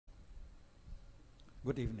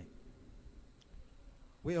Good evening.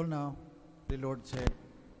 We all know the Lord said,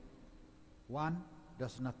 one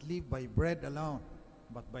does not live by bread alone,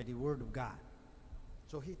 but by the word of God.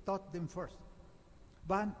 So he taught them first.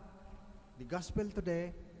 But the gospel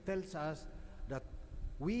today tells us that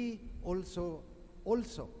we also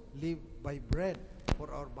live by bread for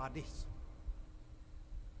our bodies.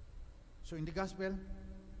 So in the gospel,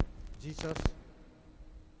 Jesus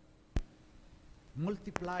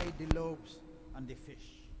multiplied the loaves and the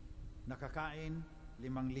fish. Nakakain 5,000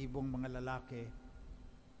 mga lalaki.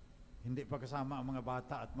 Hindi pa kasama ang mga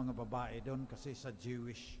bata at mga babae doon kasi sa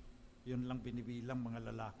Jewish, yun lang binibilang mga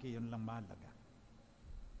lalaki, yun lang mahalaga.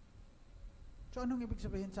 So anong ibig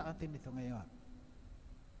sabihin sa atin ito ngayon?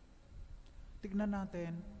 Tignan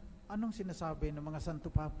natin, anong sinasabi ng mga Santo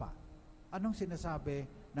Papa? Anong sinasabi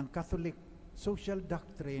ng Catholic social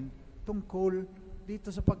doctrine tungkol dito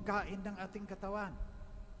sa pagkain ng ating katawan?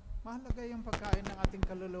 Mahalaga yung pagkain ng ating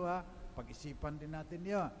kaluluwa, pag-isipan din natin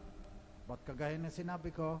yun. But kagaya na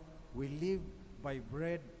sinabi ko, we live by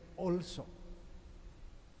bread also.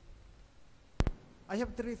 I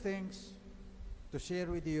have 3 things to share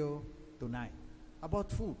with you tonight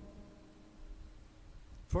about food.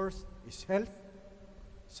 First is health,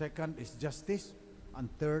 second is justice, and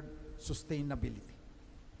third, sustainability.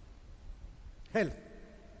 Health.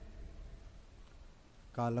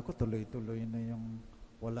 Kala ko tuloy-tuloy na yung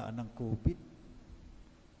wala ng COVID.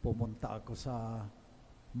 Pumunta ako sa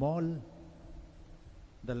mall.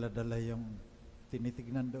 Dala-dala yung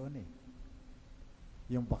tinitignan doon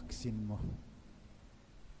yung vaccine mo.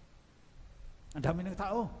 Ang dami ng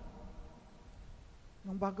tao.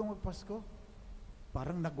 Nung bago magpasko,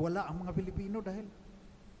 parang nagwala ang mga Pilipino dahil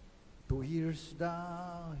 2 years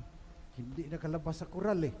na hindi nakalabas sa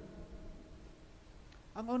kural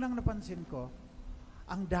Ang unang napansin ko,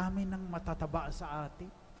 ang dami ng matataba sa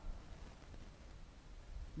atin.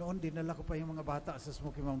 Noon, dinala ko pa yung mga bata sa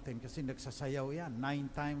Smoky Mountain kasi nagsasayaw yan.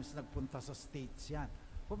 9 times nagpunta sa States yan.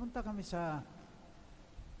 Pumunta kami sa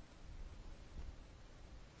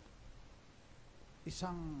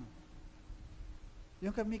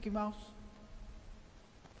yung kay Mickey Mouse.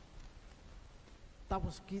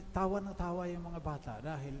 Tapos tawa na tawa yung mga bata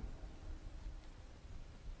dahil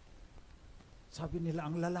sabi nila,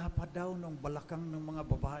 ang lalapad daw ng balakang ng mga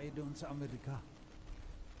babae doon sa Amerika.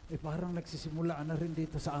 Parang nagsisimula na rin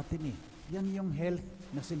dito sa atin Yan yung health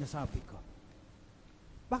na sinasabi ko.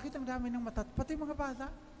 Bakit ang dami ng pati mga bata?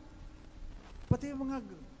 Pati yung mga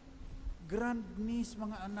grand niece,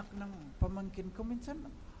 mga anak ng pamangkin ko, minsan,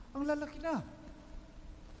 ang lalaki na.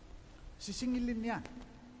 Sisingilin niya,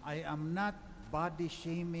 I am not body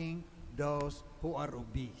shaming those who are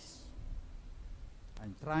obese.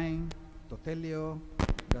 I'm trying to tell you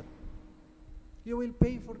that you will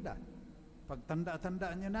pay for that. Pag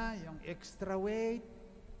tanda-tandaan nyo na, yung extra weight,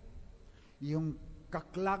 yung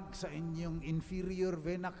kaklag sa inyong inferior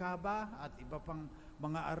vena cava at iba pang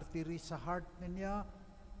mga arteries sa heart ninyo,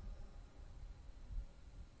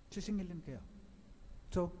 sisingilin kayo.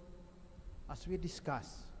 So, as we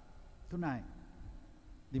discuss tonight,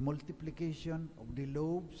 the multiplication of the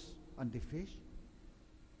loaves and the fish,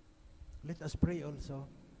 let us pray also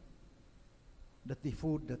that the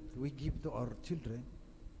food that we give to our children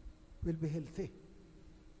will be healthy.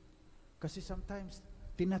 Kasi sometimes,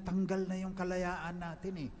 tinatanggal na yung kalayaan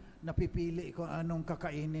natin Napipili kung anong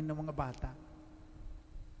kakainin ng mga bata.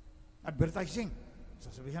 Advertising.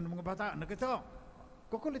 Sasabihan ng mga bata, ito,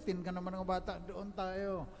 kukulitin ka naman ng mga bata, doon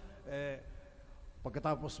tayo.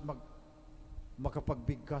 Pagkatapos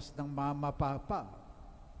makapagbigkas ng mama, papa,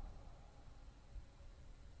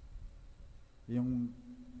 yung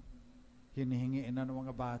hinihingiin na ng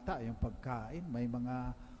mga bata, yung pagkain, may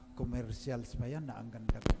mga commercials pa yan na ang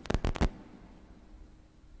ganda-ganda.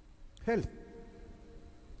 Health.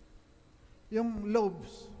 Yung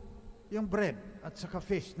loaves, yung bread, at saka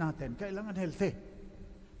fish natin, kailangan healthy.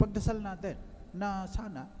 Pagdasal natin, na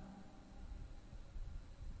sana,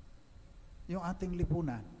 yung ating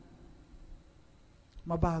lipunan,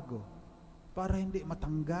 mabago, para hindi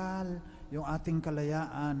matanggal yung ating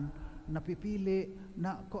kalayaan, napipili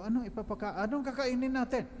na kung anong anong kakainin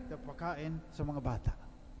natin, pagkain sa mga bata.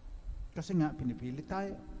 Kasi nga, pinipili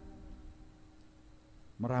tayo.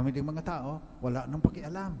 Marami ding mga tao, wala nang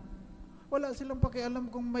pakialam. Wala silang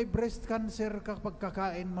pakialam kung may breast cancer kapag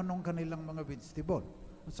kakain mo nung kanilang mga vegetable.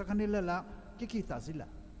 Sa kanila lang, kikita sila.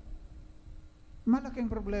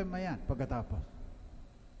 Malaking problema yan pagkatapos,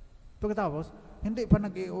 hindi pa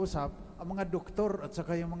nag-iusap ang mga doktor at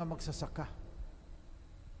saka yung mga magsasaka.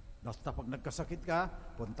 Basta pag nagkasakit ka,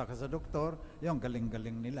 punta ka sa doktor, yung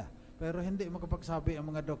galing-galing nila. Pero hindi makapagsabi ang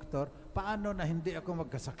mga doktor, paano na hindi ako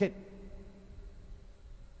magkasakit?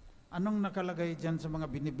 Anong nakalagay dyan sa mga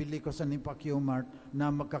binibili ko sa Nipaq-Mart na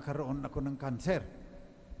magkakaroon ako ng cancer?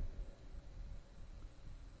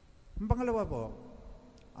 Ang pangalawa po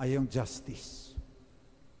ay yung justice.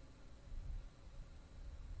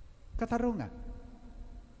 Katarungan.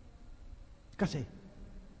 Kasi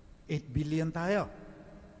 8 billion tayo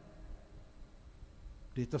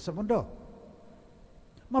dito sa mundo.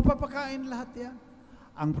 Mapapakain lahat yan.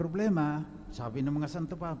 Ang problema, sabi ng mga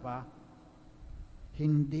Santo Papa,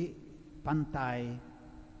 hindi pantay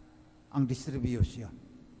ang distribution.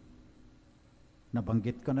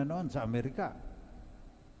 Nabanggit ko na noon sa Amerika.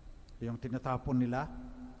 Yung tinatapon nila,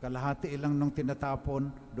 kalahati lang nung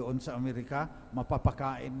tinatapon doon sa Amerika,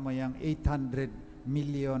 mapapakain mo yung 800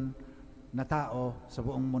 million na tao sa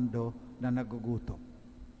buong mundo na nagugutom.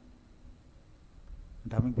 Ang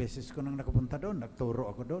daming beses ko nang nakapunta doon, nagturo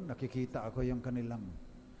ako doon, nakikita ako yung kanilang,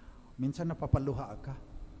 minsan napapaluha ka.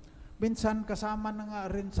 Minsan kasama na nga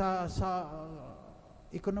rin sa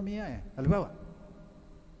ekonomiya eh. Halimbawa,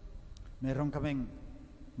 meron kaming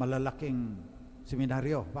malalaking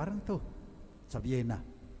seminaryo, parang to, sa Vienna.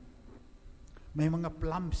 May mga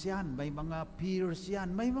plums yan, may mga pears yan,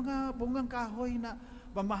 may mga bungang kahoy na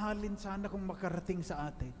mamahalin sana kung makarating sa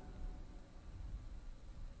atin.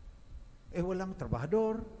 Walang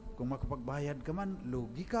trabahador, kung makapagbayad ka man,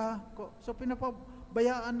 lugi ka. So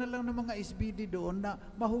pinapabayaan na lang ng mga SVD doon na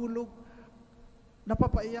mahulog.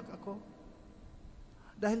 Napapaiyak ako.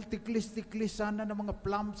 Dahil tiklis-tiklis sana ng mga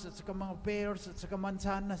plums at saka mga pears at saka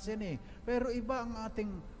mansanas yan eh. Pero iba ang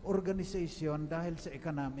ating organization dahil sa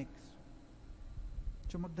economics.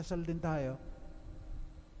 So magdasal din tayo,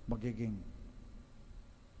 magiging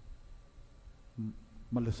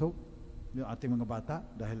malusog yung ating mga bata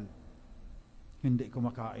dahil hindi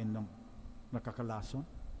kumakain ng nakakalason,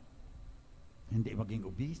 hindi maging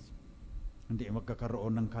obese, hindi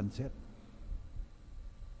magkakaroon ng cancer.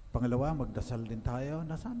 Pangalawa, magdasal din tayo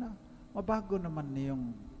na sana mabago naman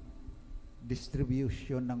yung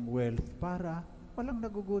distribution ng wealth para walang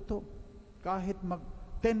nagugutom. Kahit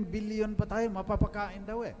 10 billion pa tayo, mapapakain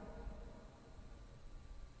daw eh.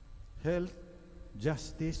 Health,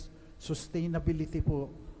 justice, sustainability po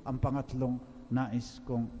ang pangatlong nais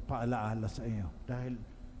kong paalaala sa iyo. Dahil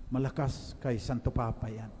malakas kay Santo Papa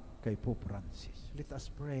yan, kay Pope Francis. Let us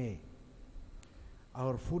pray.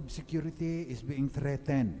 Our food security is being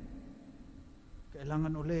threatened.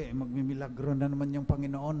 Kailangan uli, magmimilagro na naman yung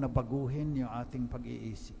Panginoon na baguhin yung ating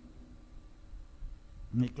pag-iisip.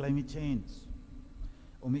 May climate change.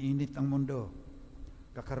 Umiinit ang mundo.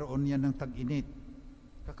 Kakaroon yan ng tag-init.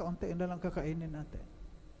 Kakaunti na lang kakainin natin.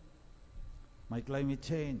 May climate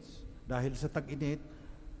change. Dahil sa tag-init,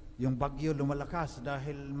 yung bagyo lumalakas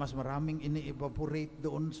dahil mas maraming ini-evaporate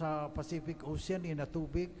doon sa Pacific Ocean na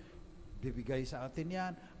tubig. Bibigay sa atin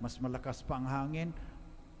yan. Mas malakas pa ang hangin.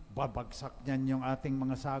 Babagsak niyan yung ating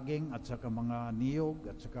mga saging at saka mga niyog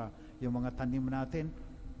at saka yung mga tanim natin.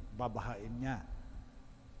 Babahain niya.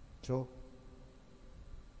 So,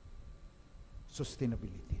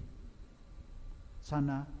 sustainability.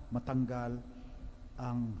 Sana matanggal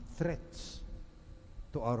ang threats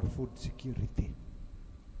to our food security.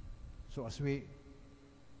 So as we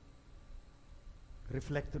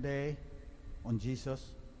reflect today on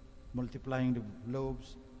Jesus multiplying the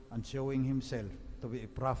loaves and showing himself to be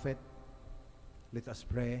a prophet, let us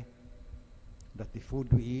pray that the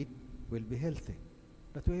food we eat will be healthy,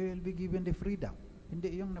 that we will be given the freedom.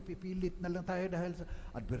 Hindi yung napipilit na lang tayo dahil sa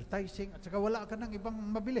advertising at saka wala ka ng ibang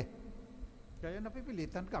mabili. Kaya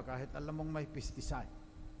napipilitan ka kahit alam mong may pesticide.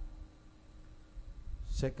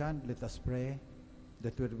 Second, let us pray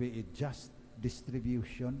that there will be a just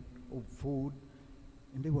distribution of food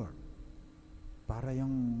in the world. Para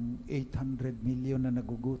yung 800 million na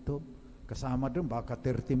nagugutom, kasama doon, baka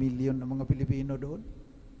 30 million na mga Pilipino doon.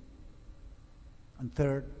 And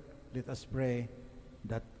third, let us pray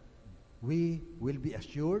that we will be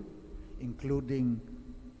assured, including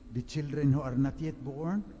the children who are not yet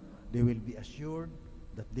born, they will be assured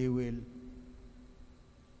that they will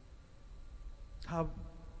have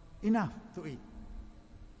enough to eat.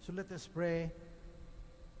 So let us pray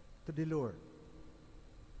to the Lord,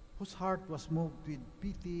 whose heart was moved with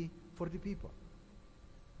pity for the people,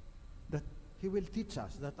 that he will teach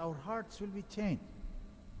us, that our hearts will be changed,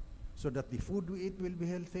 so that the food we eat will be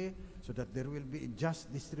healthy, so that there will be a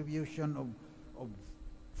just distribution of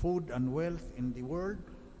food and wealth in the world,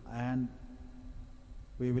 and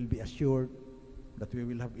we will be assured that we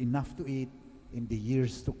will have enough to eat in the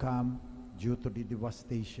years to come due to the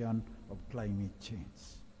devastation of climate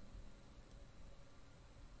change.